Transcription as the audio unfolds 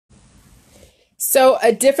So,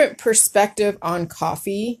 a different perspective on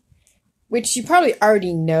coffee, which you probably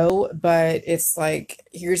already know, but it's like,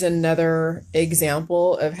 here's another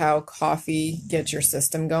example of how coffee gets your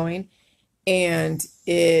system going. And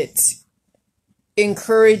it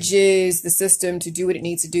encourages the system to do what it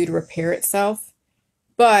needs to do to repair itself.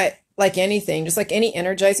 But like anything, just like any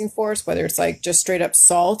energizing force, whether it's like just straight up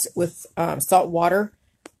salt with salt water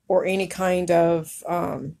or any kind of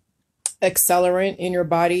accelerant in your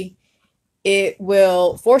body, it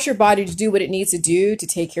will force your body to do what it needs to do to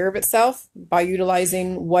take care of itself by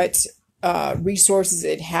utilizing what resources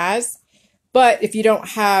it has. But if you don't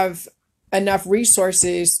have enough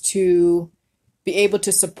resources to be able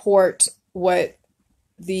to support what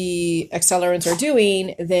the accelerants are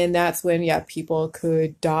doing, then that's when, yeah, people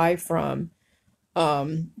could die from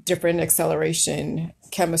different acceleration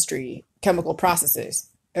chemical processes.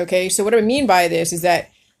 Okay, so what I mean by this is that,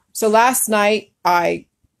 so last night I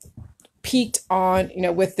peaked on,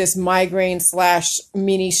 with this migraine slash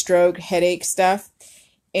mini stroke headache stuff.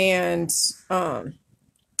 And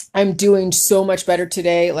I'm doing so much better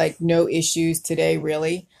today, like no issues today,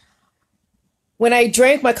 really. When I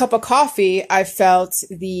drank my cup of coffee, I felt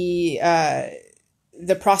the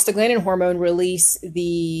prostaglandin hormone release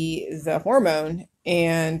the hormone,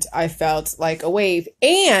 and I felt like a wave,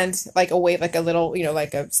 like a little,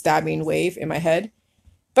 like a stabbing wave in my head.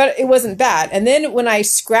 But it wasn't bad. And then when I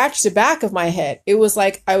scratched the back of my head, it was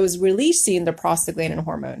like I was releasing the prostaglandin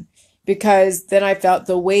hormone, because then I felt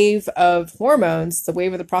the wave of hormones, the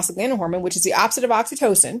wave of the prostaglandin hormone, which is the opposite of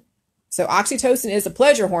oxytocin. So oxytocin is the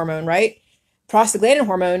pleasure hormone, right? Prostaglandin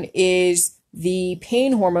hormone is the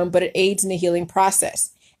pain hormone, but it aids in the healing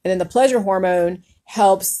process. And then the pleasure hormone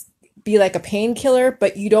helps be like a painkiller,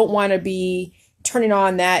 but you don't want to be turning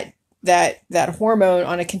on that hormone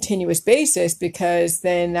on a continuous basis, because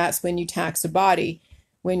then that's when you tax the body,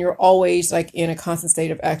 when you're always like in a constant state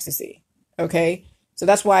of ecstasy. Okay. So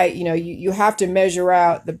that's why, you have to measure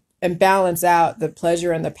out and balance out the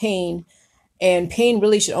pleasure and the pain, and pain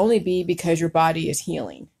really should only be because your body is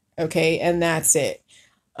healing. Okay. And that's it.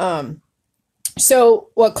 So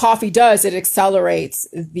what coffee does, it accelerates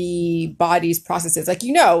the body's processes. Like,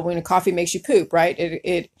 when a coffee makes you poop, right?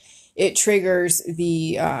 It triggers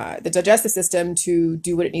the digestive system to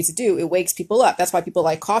do what it needs to do. It wakes people up. That's why people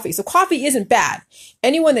like coffee. So coffee isn't bad.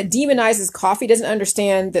 Anyone that demonizes coffee doesn't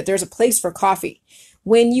understand that there's a place for coffee.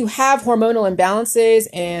 When you have hormonal imbalances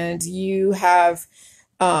and you have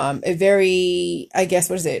a very, I guess,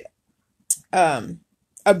 what is it?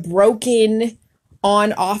 A broken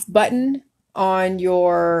on-off button on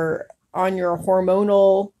your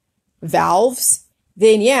hormonal valves,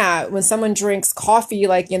 then yeah, when someone drinks coffee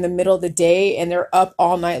like in the middle of the day and they're up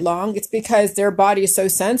all night long, it's because their body is so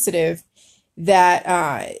sensitive that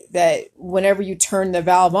that whenever you turn the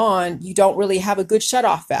valve on, you don't really have a good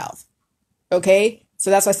shut-off valve. Okay? So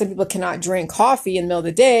that's why some people cannot drink coffee in the middle of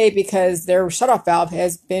the day, because their shut-off valve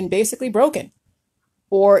has been basically broken,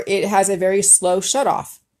 or it has a very slow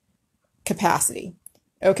shut-off capacity.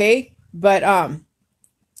 Okay? But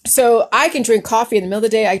so I can drink coffee in the middle of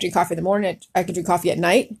the day. I can drink coffee in the morning. I can drink coffee at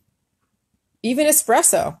night, even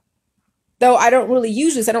espresso. Though I don't really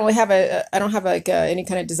use this. I don't have like any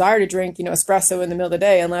kind of desire to drink, espresso in the middle of the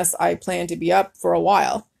day, unless I plan to be up for a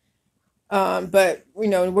while. But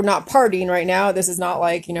we're not partying right now. This is not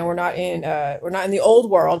like, we're not in the old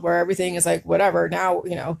world where everything is like whatever. Now,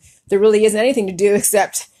 there really isn't anything to do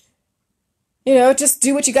except, just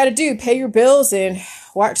do what you got to do, pay your bills and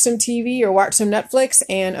watch some TV or watch some Netflix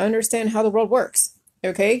and understand how the world works.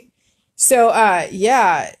 Okay. So,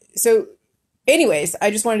 yeah. So anyways,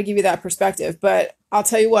 I just wanted to give you that perspective, but I'll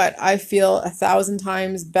tell you what, I feel 1,000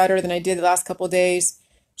 times better than I did the last couple of days.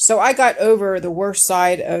 So I got over the worst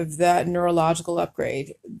side of that neurological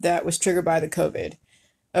upgrade that was triggered by the COVID.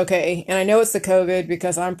 Okay. And I know it's the COVID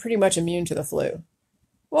because I'm pretty much immune to the flu.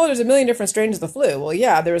 Well, there's a million different strains of the flu. Well,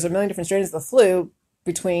 yeah, there was a million different strains of the flu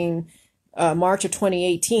between March of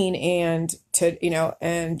 2018 and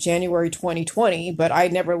January 2020, but I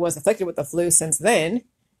never was afflicted with the flu since then.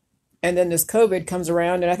 And then this COVID comes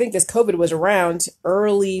around, and I think this COVID was around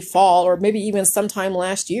early fall, or maybe even sometime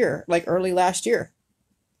last year, like early last year.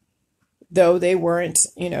 Though they weren't,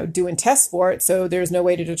 doing tests for it, so there's no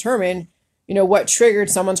way to determine, what triggered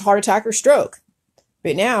someone's heart attack or stroke.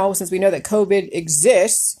 But now, since we know that COVID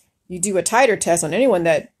exists, you do a titer test on anyone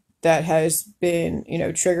that has been,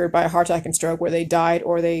 triggered by a heart attack and stroke, where they died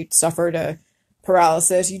or they suffered a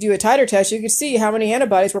paralysis. You do a titer test, you can see how many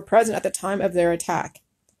antibodies were present at the time of their attack.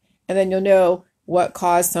 And then you'll know what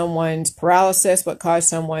caused someone's paralysis, what caused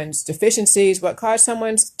someone's deficiencies, what caused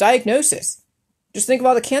someone's diagnosis. Just think of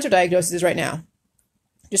all the cancer diagnoses right now.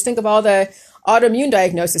 Just think of all the autoimmune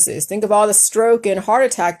diagnoses. Think of all the stroke and heart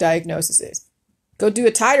attack diagnoses. Go do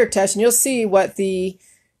a titer test and you'll see what the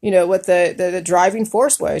driving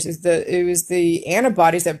force was. It was the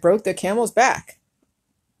antibodies that broke the camel's back.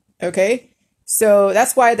 Okay? So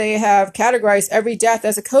that's why they have categorized every death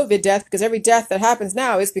as a COVID death, because every death that happens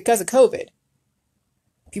now is because of COVID.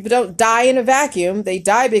 People don't die in a vacuum. They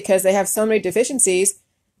die because they have so many deficiencies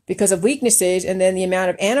because of weaknesses, and then the amount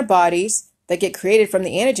of antibodies that get created from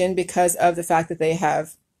the antigen because of the fact that they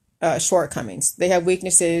have shortcomings. They have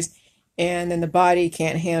weaknesses, and then the body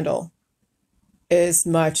can't handle as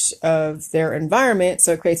much of their environment.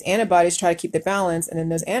 So it creates antibodies to try to keep the balance, and then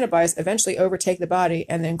those antibodies eventually overtake the body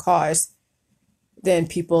and then cause then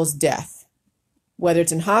people's death, whether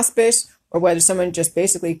it's in hospice or whether someone just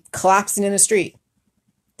basically collapsing in the street.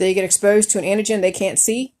 They get exposed to an antigen they can't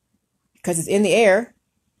see because it's in the air.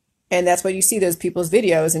 And that's why you see those people's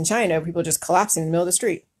videos in China, people just collapsing in the middle of the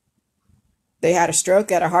street. They had a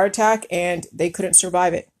stroke, had a heart attack, and they couldn't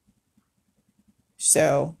survive it.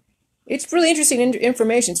 So it's really interesting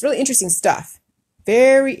information. It's really interesting stuff.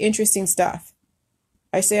 Very interesting stuff.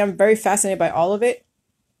 I say I'm very fascinated by all of it.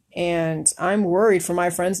 And I'm worried for my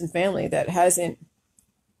friends and family that hasn't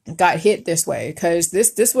got hit this way, because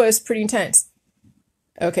this was pretty intense.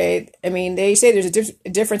 Okay, I mean, they say there's a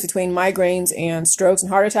difference between migraines and strokes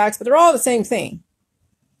and heart attacks, but they're all the same thing.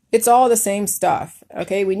 It's all the same stuff.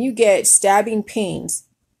 Okay, when you get stabbing pains,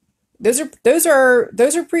 those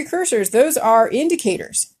are precursors. Those are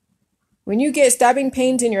indicators. When you get stabbing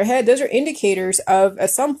pains in your head, those are indicators of at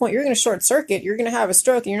some point you're going to short circuit, you're going to have a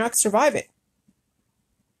stroke, and you're not going to survive it.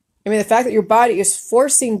 I mean, the fact that your body is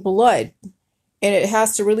forcing blood and it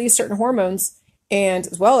has to release certain hormones, and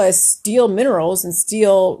as well as steal minerals and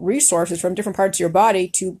steal resources from different parts of your body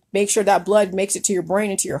to make sure that blood makes it to your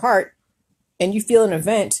brain and to your heart, and you feel an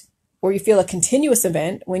event, or you feel a continuous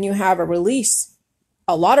event when you have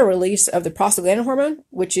a lot of release of the prostaglandin hormone,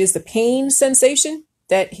 which is the pain sensation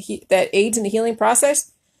that aids in the healing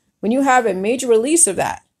process. When you have a major release of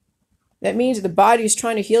that, that means the body is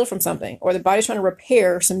trying to heal from something, or the body is trying to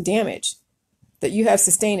repair some damage that you have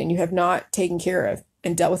sustained and you have not taken care of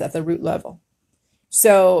and dealt with at the root level.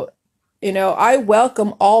 So, I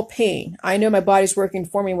welcome all pain. I know my body's working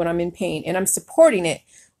for me when I'm in pain, and I'm supporting it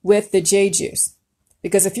with the J juice.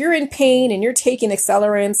 Because if you're in pain and you're taking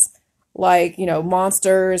accelerants like,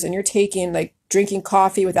 Monsters, and you're taking like drinking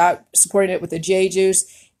coffee without supporting it with the J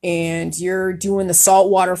juice, and you're doing the salt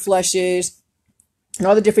water flushes and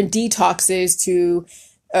all the different detoxes to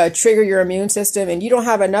trigger your immune system, and you don't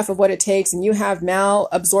have enough of what it takes, and you have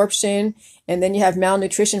malabsorption, and then you have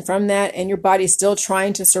malnutrition from that, and your body is still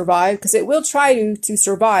trying to survive, because it will try to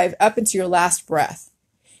survive up into your last breath.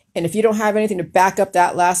 And if you don't have anything to back up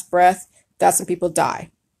that last breath, that's when people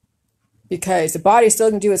die. Because the body is still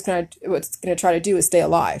going to do what's going to try to do is stay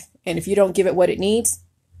alive. And if you don't give it what it needs,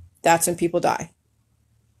 that's when people die.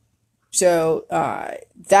 So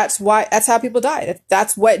that's how people die.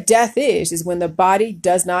 That's what death is when the body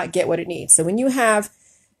does not get what it needs. So when you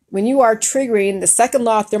are triggering the second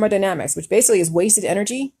law of thermodynamics, which basically is wasted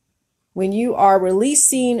energy, when you are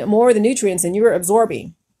releasing more of the nutrients than you are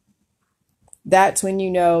absorbing, that's when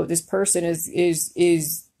you know this person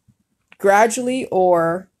is gradually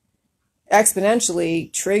or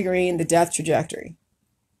exponentially triggering the death trajectory.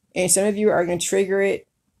 And some of you are going to trigger it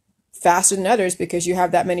faster than others because you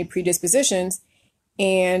have that many predispositions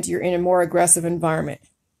and you're in a more aggressive environment.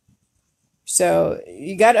 So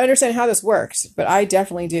you got to understand how this works, but I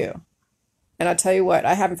definitely do. And I'll tell you what,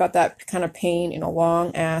 I haven't felt that kind of pain in a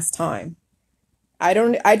long ass time. I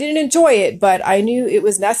didn't enjoy it, but I knew it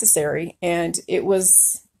was necessary, and it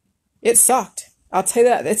sucked. I'll tell you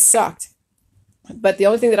that, it sucked. But the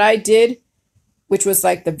only thing that I did, which was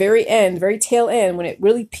like the very end, very tail end, when it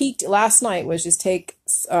really peaked last night, was just take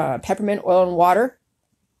peppermint oil and water,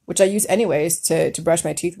 which I use anyways to brush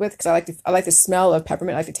my teeth with, because I like the smell of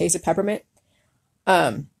peppermint. I like the taste of peppermint.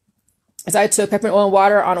 So I took peppermint oil and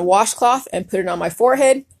water on a washcloth and put it on my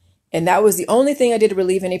forehead. And that was the only thing I did to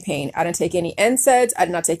relieve any pain. I didn't take any NSAIDs. I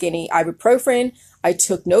did not take any ibuprofen. I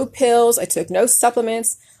took no pills. I took no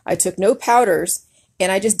supplements. I took no powders.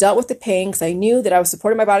 And I just dealt with the pain because I knew that I was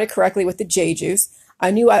supporting my body correctly with the J juice.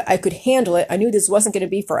 I knew I could handle it. I knew this wasn't going to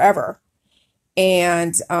be forever.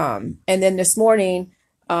 And then this morning,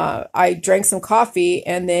 I drank some coffee,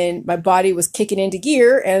 and then my body was kicking into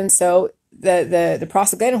gear. And so the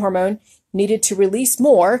prostaglandin hormone needed to release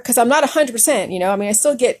more, because I'm not 100%, I mean, I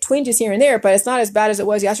still get twinges here and there, but it's not as bad as it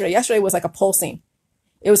was yesterday. Yesterday was like a pulsing.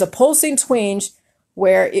 It was a pulsing twinge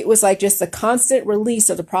where it was like just the constant release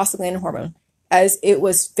of the prostaglandin hormone as it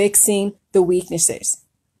was fixing the weaknesses.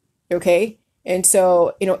 Okay. And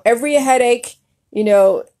so, every headache,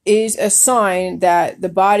 is a sign that the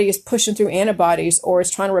body is pushing through antibodies or is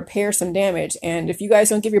trying to repair some damage. And if you guys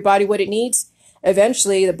don't give your body what it needs,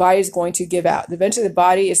 eventually the body is going to give out. Eventually the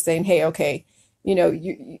body is saying, hey, okay,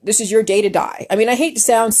 this is your day to die. I mean, I hate to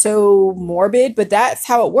sound so morbid, but that's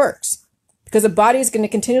how it works. Because the body is going to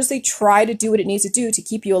continuously try to do what it needs to do to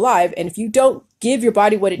keep you alive. And if you don't give your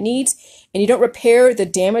body what it needs and you don't repair the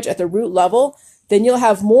damage at the root level, then you'll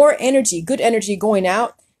have more energy, good energy going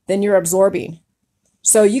out than you're absorbing.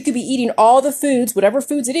 So you could be eating all the foods, whatever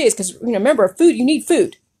foods it is, because remember, food, you need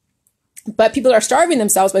food. But people are starving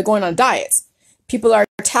themselves by going on diets. People are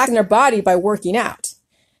attacking their body by working out.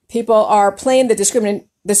 People are playing the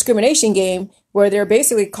discrimination game where they're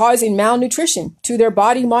basically causing malnutrition to their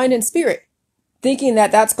body, mind, and spirit, thinking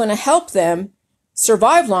that that's going to help them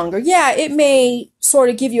survive longer. Yeah, it may sort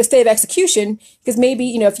of give you a state of execution because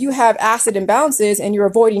maybe, if you have acid imbalances and you're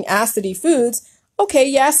avoiding acidy foods, okay,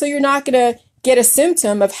 yeah, so you're not going to get a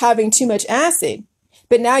symptom of having too much acid.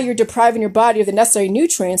 But now you're depriving your body of the necessary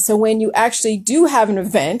nutrients. So when you actually do have an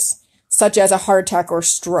event, such as a heart attack or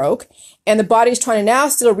stroke, and the body's trying to now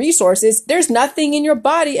steal resources, there's nothing in your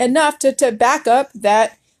body enough to back up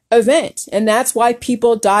that event. And that's why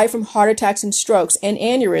people die from heart attacks and strokes and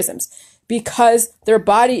aneurysms, because their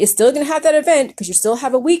body is still going to have that event because you still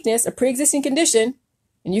have a weakness, a pre-existing condition,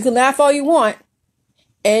 and you can laugh all you want,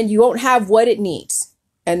 and you won't have what it needs.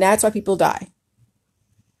 And that's why people die,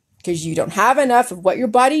 because you don't have enough of what your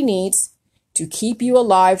body needs to keep you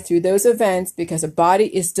alive through those events, because the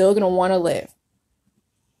body is still going to want to live.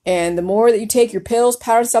 And the more that you take your pills,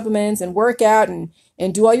 powder supplements, and work out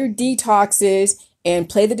and do all your detoxes and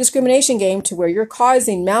play the discrimination game to where you're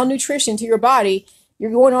causing malnutrition to your body,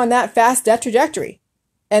 you're going on that fast death trajectory.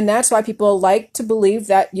 And that's why people like to believe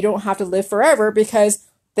that you don't have to live forever, because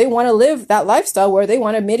they want to live that lifestyle where they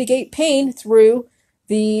want to mitigate pain through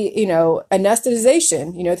the,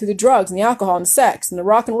 anesthetization, through the drugs and the alcohol and the sex and the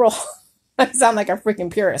rock and roll. I sound like a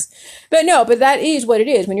freaking purist. But no, but that is what it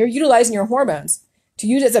is when you're utilizing your hormones to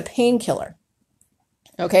use it as a painkiller.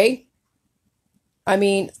 Okay? I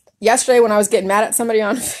mean, yesterday when I was getting mad at somebody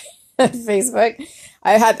on Facebook,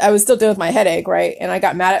 I was still dealing with my headache, right? And I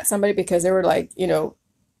got mad at somebody because they were like,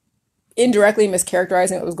 indirectly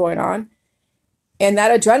mischaracterizing what was going on. And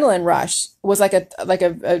that adrenaline rush was like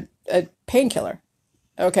a painkiller.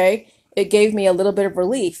 Okay? It gave me a little bit of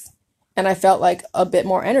relief, and I felt like a bit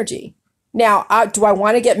more energy. Now, do I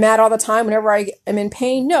want to get mad all the time whenever I am in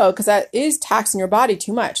pain? No, because that is taxing your body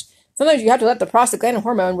too much. Sometimes you have to let the prostaglandin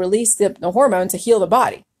hormone release the hormone to heal the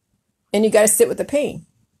body. And you got to sit with the pain,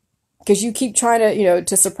 because you keep trying to,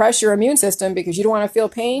 to suppress your immune system because you don't want to feel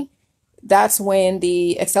pain. That's when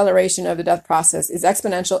the acceleration of the death process is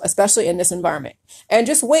exponential, especially in this environment. And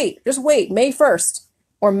just wait, May 1st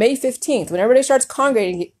or May 15th, when everybody starts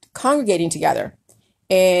congregating together.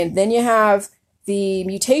 And then you have the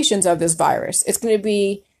mutations of this virus. It's going to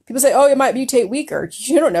be, people say, oh, it might mutate weaker.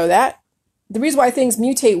 You don't know that. The reason why things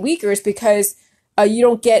mutate weaker is because you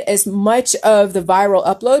don't get as much of the viral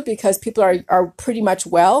upload, because people are pretty much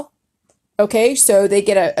well. Okay, so they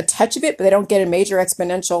get a touch of it, but they don't get a major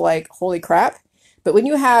exponential, like, holy crap. But when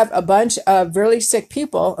you have a bunch of really sick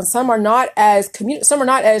people, and some are not as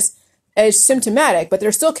symptomatic, but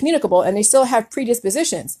they're still communicable and they still have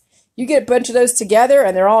predispositions. You get a bunch of those together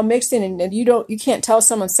and they're all mixed in, and you can't tell if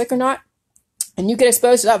someone's sick or not. And you get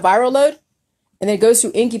exposed to that viral load, and then it goes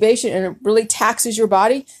through incubation and it really taxes your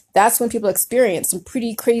body. That's when people experience some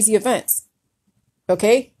pretty crazy events.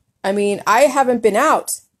 Okay? I mean, I haven't been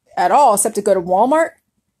out at all except to go to Walmart.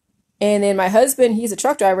 And then my husband, he's a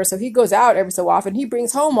truck driver, so he goes out every so often. He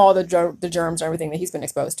brings home all the germs and everything that he's been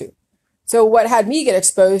exposed to. So what had me get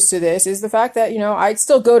exposed to this is the fact that, I'd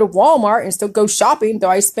still go to Walmart and still go shopping, though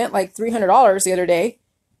I spent like $300 the other day.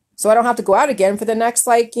 So I don't have to go out again for the next,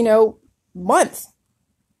 month.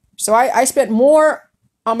 So I spent more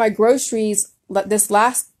on my groceries this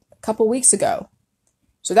last couple weeks ago.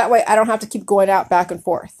 So that way I don't have to keep going out back and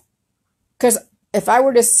forth. Because if I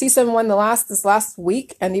were to see someone this last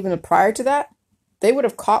week and even prior to that, they would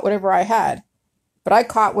have caught whatever I had. But I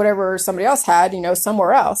caught whatever somebody else had,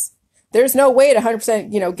 somewhere else. There's no way to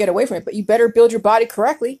 100%, get away from it. But you better build your body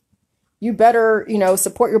correctly. You better,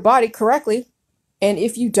 support your body correctly. And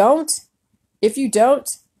if you don't,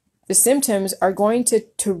 the symptoms are going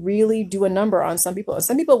to really do a number on some people.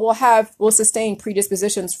 Some people will sustain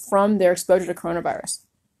predispositions from their exposure to coronavirus.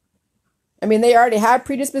 I mean, they already have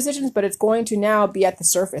predispositions, but it's going to now be at the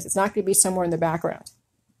surface. It's not going to be somewhere in the background.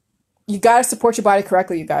 You got to support your body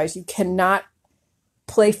correctly, you guys. You cannot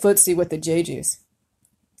play footsie with the J-juice.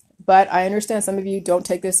 But I understand some of you don't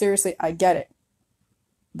take this seriously. I get it.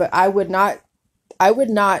 But I would not I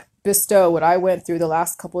would not bestow what I went through the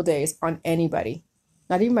last couple of days on anybody,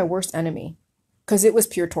 not even my worst enemy, because it was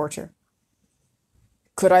pure torture.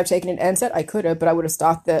 Could I have taken an NSAID? I could have, but I would have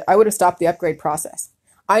stopped the upgrade process.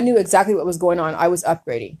 I knew exactly what was going on. I was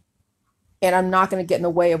upgrading. And I'm not going to get in the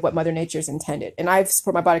way of what Mother Nature's intended. And I've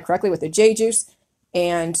supported my body correctly with the J juice.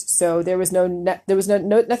 And so there was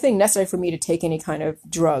nothing necessary for me to take any kind of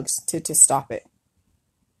drugs to stop it.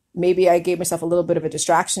 Maybe I gave myself a little bit of a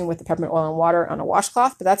distraction with the peppermint oil and water on a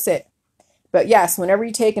washcloth, but that's it. But yes, whenever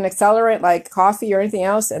you take an accelerant like coffee or anything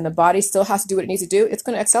else and the body still has to do what it needs to do, it's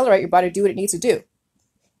going to accelerate your body to do what it needs to do.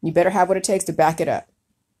 You better have what it takes to back it up.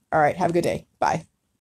 All right, have a good day. Bye.